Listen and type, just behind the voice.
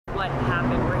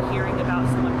hearing about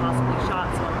someone possibly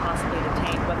shot, someone possibly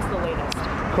detained. What's the latest?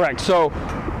 Correct. So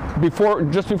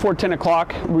just before 10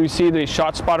 o'clock, we received a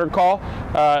shot spotter call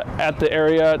at the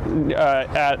area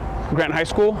at Grant High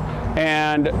School,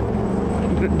 and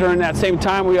during that same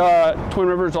time, Twin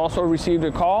Rivers also received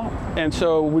a call, and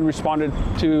so we responded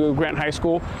to Grant High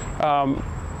School.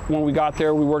 When we got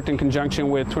there, we worked in conjunction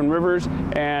with Twin Rivers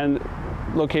and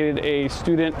located a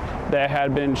student that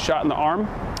had been shot in the arm.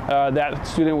 That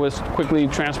student was quickly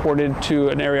transported to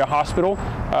an area hospital.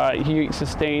 He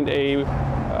sustained a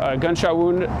gunshot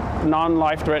wound,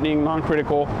 non-life-threatening,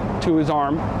 non-critical, to his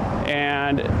arm,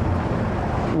 and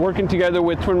working together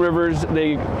with Twin Rivers,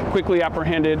 they quickly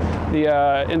apprehended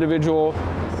the individual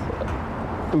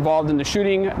involved in the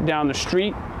shooting down the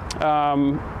street,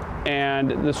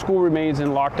 and the school remains in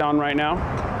lockdown right now,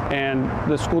 and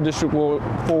the school district will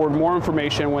forward more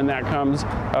information when that comes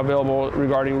available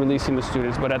regarding releasing the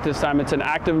students. But at this time, it's an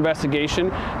active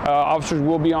investigation. Officers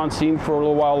will be on scene for a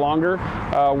little while longer,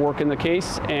 working the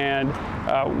case, and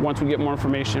once we get more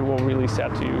information, we'll release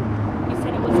that to you. You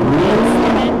said it was a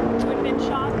student who had been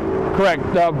shot? Correct.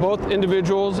 Both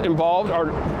individuals involved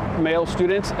are male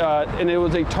students, and it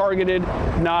was a targeted,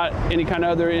 not any kind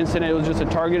of other incident. It was just a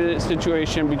targeted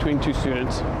situation between two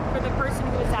students. For the person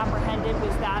who was apprehended,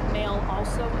 was that male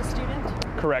also a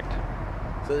student? Correct.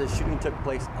 So the shooting took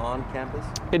place on campus?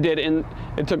 It did, and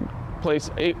it took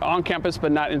place on campus,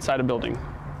 but not inside a building.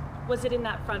 Was it in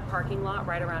that front parking lot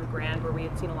right around Grand where we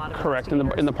had seen a lot of Correct,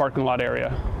 in the parking lot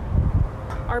area.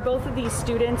 Are both of these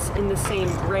students in the same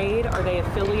grade? Are they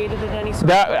affiliated at any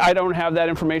sort of? I don't have that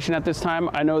information at this time.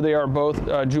 I know they are both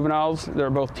juveniles. They're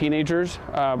both teenagers,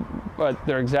 but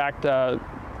their exact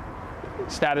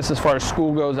status as far as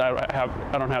school goes, I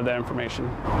don't have that information.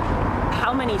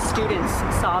 How many students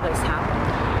saw this happen?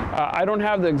 I don't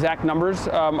have the exact numbers.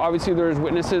 Obviously, there's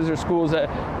witnesses or schools that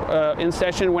in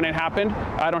session when it happened.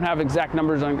 I don't have exact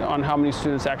numbers on how many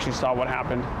students actually saw what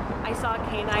happened. I saw a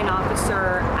K-9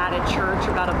 officer at a church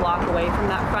about a block away from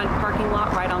that front parking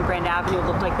lot right on Grand Avenue. It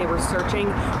looked like they were searching.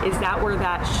 Is that where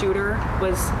that shooter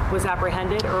was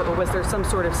apprehended, or was there some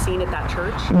sort of scene at that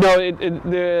church? No,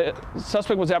 the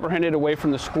suspect was apprehended away from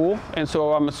the school, and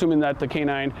so I'm assuming that the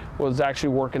K-9 was actually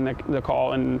working the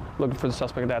call and looking for the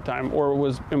suspect at that time, or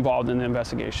was involved in the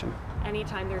investigation.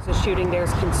 Anytime there's a shooting,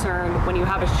 there's concern. When you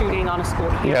have a shooting on a school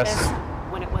campus, yes.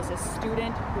 When it was a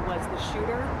student who was the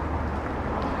shooter,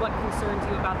 what concerns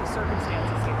you about the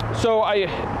circumstances here? So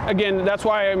again, that's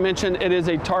why I mentioned it is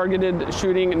a targeted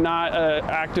shooting, not an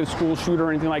active school shooter or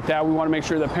anything like that. We want to make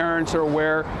sure that parents are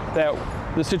aware that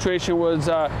the situation was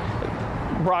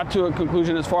brought to a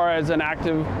conclusion as far as an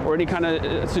active or any kind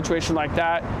of situation like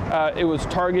that. It was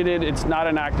targeted. It's not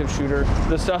an active shooter.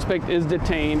 The suspect is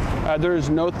detained. There is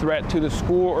no threat to the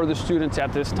school or the students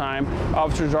at this time.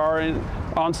 Officers are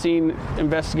on scene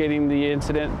investigating the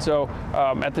incident. So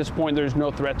at this point, there's no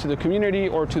threat to the community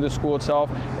or to the school itself.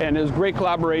 And there's great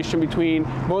collaboration between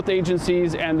both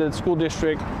agencies and the school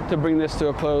district to bring this to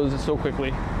a close so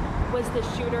quickly. Was the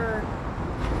shooter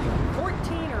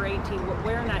 14 or 18?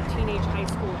 Where in that teenage high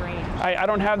school range? I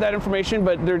don't have that information,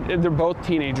 but they're both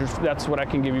teenagers. That's what I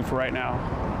can give you for right now.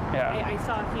 Yeah. I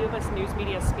saw a few of us news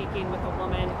media speaking with a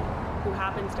woman who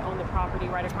happens to own the property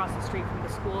right across the street from the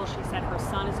school. She said her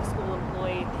son is a school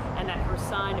employee and that her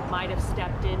son might have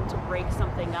stepped in to break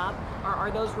something up.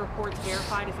 Are those reports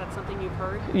verified? Is that something you've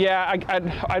heard? Yeah,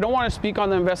 I don't want to speak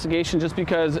on the investigation just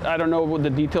because I don't know what the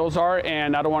details are,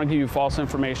 and I don't want to give you false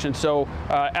information. So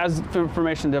as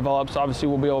information develops, obviously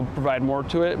we'll be able to provide more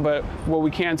to it, but what we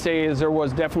can say is there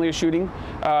was definitely a shooting.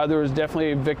 There was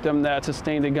definitely a victim that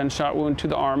sustained a gunshot wound to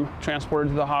the arm,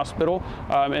 transported to the hospital,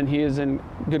 and he is in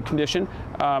good condition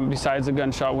besides the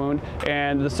gunshot wound,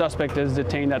 and the suspect is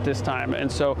detained at this time.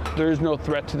 And so there is no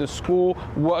threat to the school.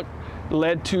 What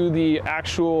led to the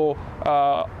actual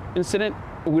incident,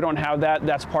 we don't have that.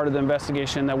 That's part of the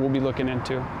investigation that we'll be looking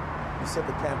into. You said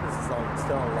the campus is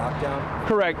still on lockdown?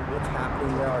 Correct. What's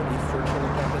happening there? Are these searching the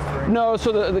campus right now? No,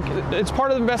 so it's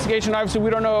part of the investigation. Obviously, we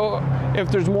don't know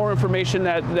if there's more information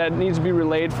that needs to be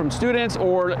relayed from students,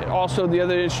 or also the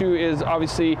other issue is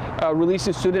obviously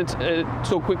releasing students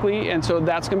so quickly, and so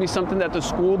that's going to be something that the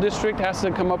school district has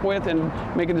to come up with and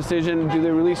make a decision. Do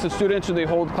they release the students, or do they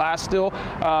hold class still?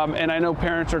 And I know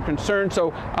parents are concerned,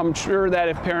 so I'm sure that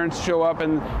if parents show up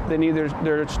and they need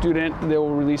their student, they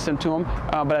will release them to them.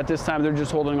 But at this time, they're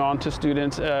just holding on to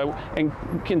students and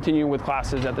continuing with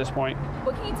classes at this point.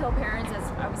 What can you tell parents,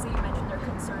 as obviously you mentioned they're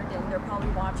concerned and they're probably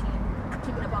watching,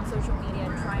 keeping up on social media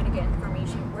and trying to get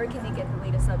information? Where can they get the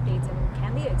latest updates, and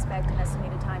can they expect an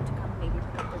estimated time to come maybe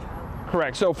pick up their child?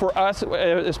 Correct. So for us,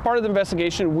 as part of the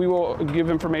investigation, we will give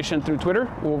information through Twitter.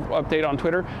 We'll update on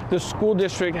Twitter. The school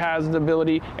district has the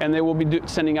ability, and they will be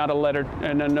sending out a letter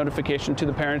and a notification to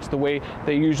the parents the way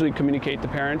they usually communicate to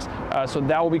parents. So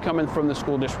that will be coming from the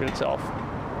school district itself.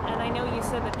 And I know you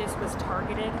said that this was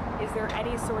targeted. Is there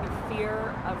any sort of fear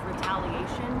of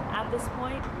retaliation at this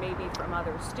point, maybe from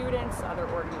other students, other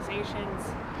organizations?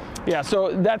 Yeah,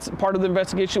 so that's part of the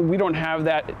investigation. We don't have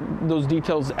those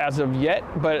details as of yet,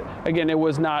 but again, it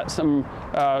was not some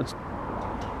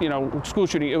school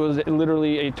shooting. It was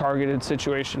literally a targeted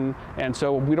situation, and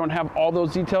so we don't have all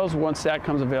those details. Once that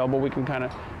comes available, we can kind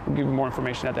of give you more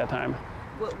information at that time.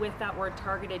 With that word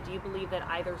targeted, do you believe that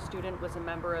either student was a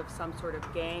member of some sort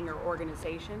of gang or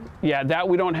organization? Yeah, that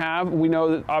we don't have. We know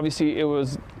that obviously it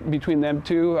was between them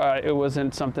two. It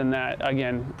wasn't something that,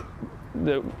 again,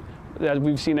 that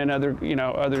we've seen in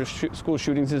other school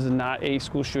shootings. This is not a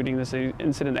school shooting. This is an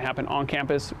incident that happened on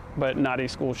campus, but not a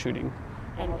school shooting.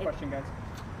 One more question, guys.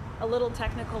 A little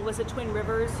technical, was it Twin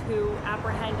Rivers who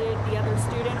apprehended the other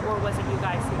student, or was it you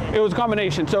guys who did? It was a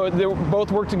combination. So they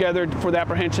both worked together for the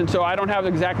apprehension. So I don't have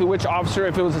exactly which officer,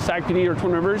 if it was the Sac PD or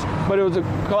Twin Rivers, but it was a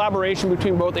collaboration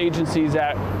between both agencies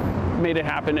that made it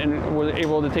happen and were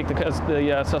able to take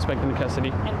the suspect into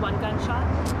custody. And one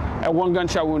gunshot? At one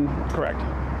gunshot wound, correct.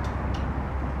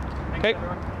 Thanks, Okay,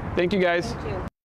 everyone. thank you guys. Thank you.